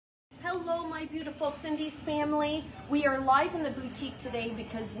Hello, my beautiful Cindy's family. We are live in the boutique today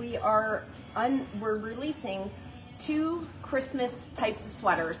because we're releasing 2 Christmas types of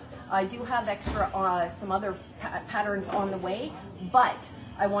sweaters. I do have extra some other patterns on the way, but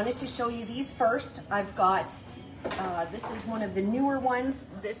I wanted to show you these first. I've got this is one of the newer ones.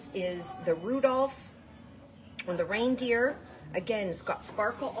 This is the Rudolph or the reindeer. Again, it's got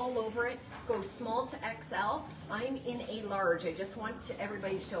sparkle all over it. Goes small to XL. I'm in a large. I just want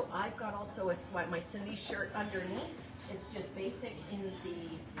everybody to show. I've got also a my Cindy shirt underneath. It's just basic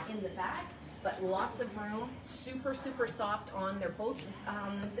in the back, but lots of room. Super soft on. They're both.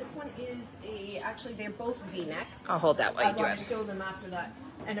 This one is actually they're both V-neck. I'll hold that while you do it. I want to show them after that.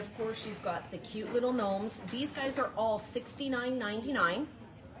 And of course, you've got the cute little gnomes. These guys are all $69.99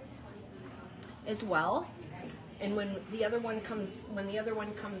 as well. And when the other one comes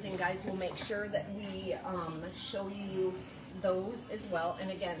in, guys, we'll make sure that we show you those as well.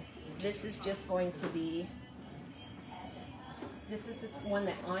 And again, this is just going to be, this is the one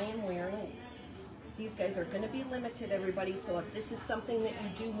that I am wearing. These guys are going to be limited, everybody. So if this is something that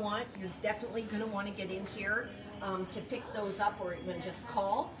you do want, you're definitely going to want to get in here to pick those up, or even just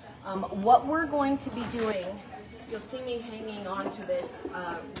call. What we're going to be doing, you'll see me hanging on to this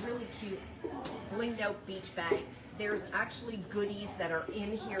really cute blinged out beach bag. There's actually goodies that are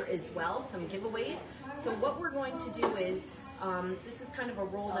in here as well, some giveaways. So what we're going to do is, this is kind of a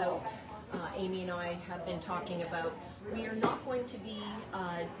rollout Amy and I have been talking about. We are not going to be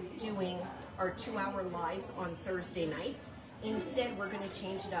doing our 2-hour lives on Thursday nights. Instead, we're going to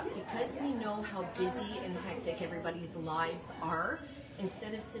change it up because we know how busy and hectic everybody's lives are.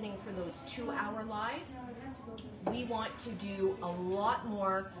 Instead of sitting for those 2-hour lives, we want to do a lot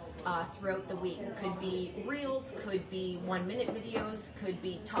more throughout the week. Could be reels, could be 1-minute videos, could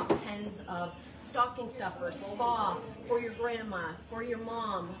be top 10s of stocking stuffer, spa, for your grandma, for your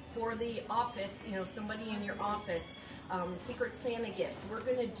mom, for the office, you know, somebody in your office, Secret Santa gifts. We're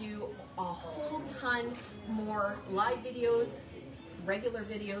going to do a whole ton more live videos, regular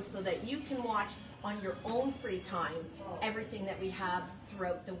videos, so that you can watch on your own free time everything that we have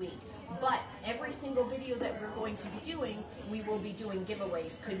throughout the week. But every single video that we're going to be doing, we will be doing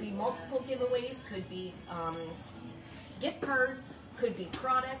giveaways. Could be multiple giveaways, could be gift cards, could be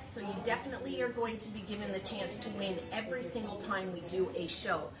products. So you definitely are going to be given the chance to win every single time we do a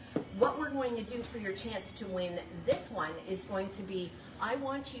show. What we're going to do for your chance to win this one is going to be, I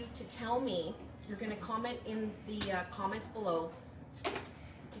want you to tell me, you're going to comment in the comments below,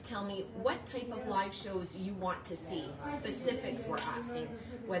 to tell me what type of live shows you want to see. Specifics we're asking,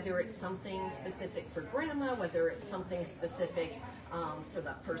 whether it's something specific for grandma, whether it's something specific for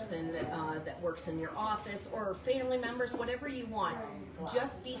the person that works in your office, or family members, whatever you want.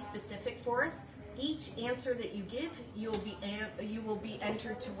 Just be specific for us. Each answer that you give, you will be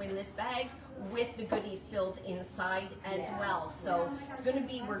entered to win this bag with the goodies filled inside as well. So it's going to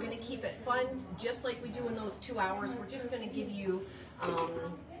be, we're going to keep it fun, just like we do in those 2 hours. We're just going to give you,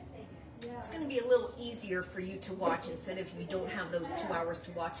 it's going to be a little easier for you to watch. Instead of, if you don't have those 2 hours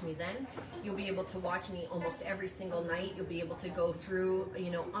to watch me then, you'll be able to watch me almost every single night. You'll be able to go through,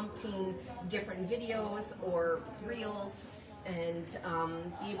 you know, umpteen different videos or reels, and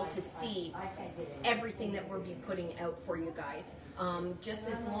be able to see everything that we'll be putting out for you guys. Just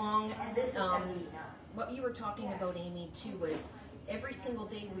as long, what you were talking about, Amy, too, was every single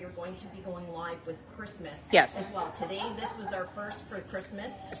day we are going to be going live with Christmas as well. Today, this was our first for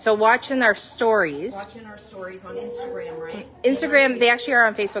Christmas. So watching our stories. Watching our stories on Instagram, right? Instagram, they actually are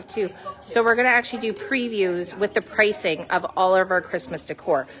on Facebook too. So we're going to actually do previews with the pricing of all of our Christmas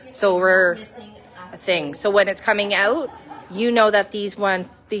decor. So we're missing a thing. So when it's coming out, you know that these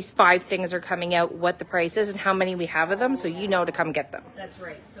 5 things are coming out, what the price is and how many we have of them, so you know to come get them. That's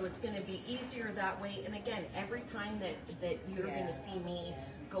right. So it's going to be easier that way. And again, every time that you're going to see me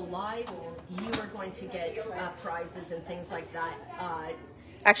go live, you are going to get prizes and things like that.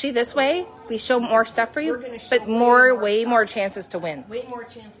 Actually, this way, we show more stuff for you, but way more chances to win. Way more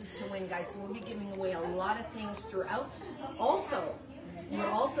chances to win, guys. So we'll be giving away a lot of things throughout. Also, we're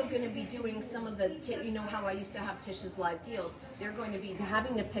also going to be doing some of the, you know how I used to have Tish's live deals. They're going to be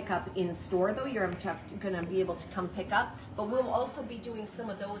having to pick up in store, though. You're going to be able to come pick up. But we'll also be doing some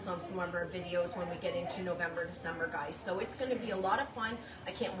of those on some of our videos when we get into November, December, guys. So it's going to be a lot of fun.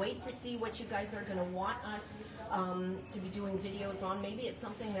 I can't wait to see what you guys are going to want us to be doing videos on. Maybe it's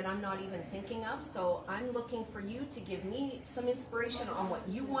something that I'm not even thinking of. So I'm looking for you to give me some inspiration on what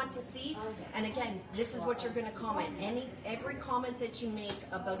you want to see. And again, this is what you're going to comment. Every comment that you make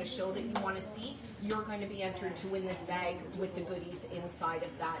about a show that you want to see, you're going to be entered to win this bag with the goodies inside of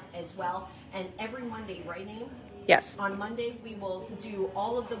that as well. And every Monday, right, Amy? Yes. On Monday, we will do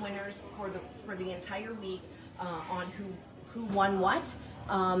all of the winners for the entire week on who won what.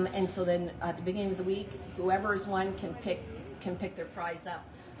 And so then at the beginning of the week, whoever's won can pick their prize up.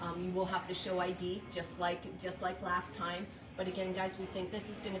 You will have to show ID just like last time. But again, guys, we think this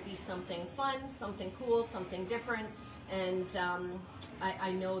is going to be something fun, something cool, something different. And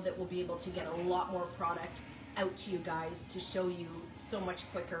I know that we'll be able to get a lot more product out to you guys to show you so much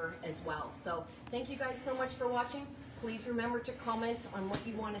quicker as well. So thank you guys so much for watching. Please remember to comment on what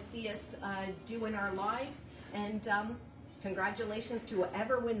you want to see us do in our lives. And congratulations to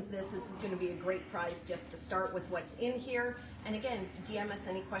whoever wins this. This is going to be a great prize just to start with what's in here. And again, DM us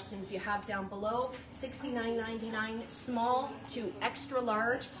any questions you have down below. $69.99, small to extra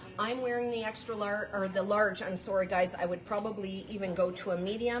large. I'm wearing the extra large, or the large, I'm sorry guys. I would probably even go to a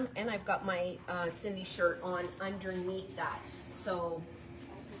medium, and I've got my Cindy shirt on underneath that. So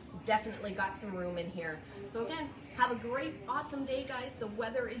definitely got some room in here. So again, have a great, awesome day, guys. The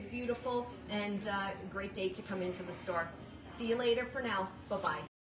weather is beautiful, and a great day to come into the store. See you later for now. Bye-bye.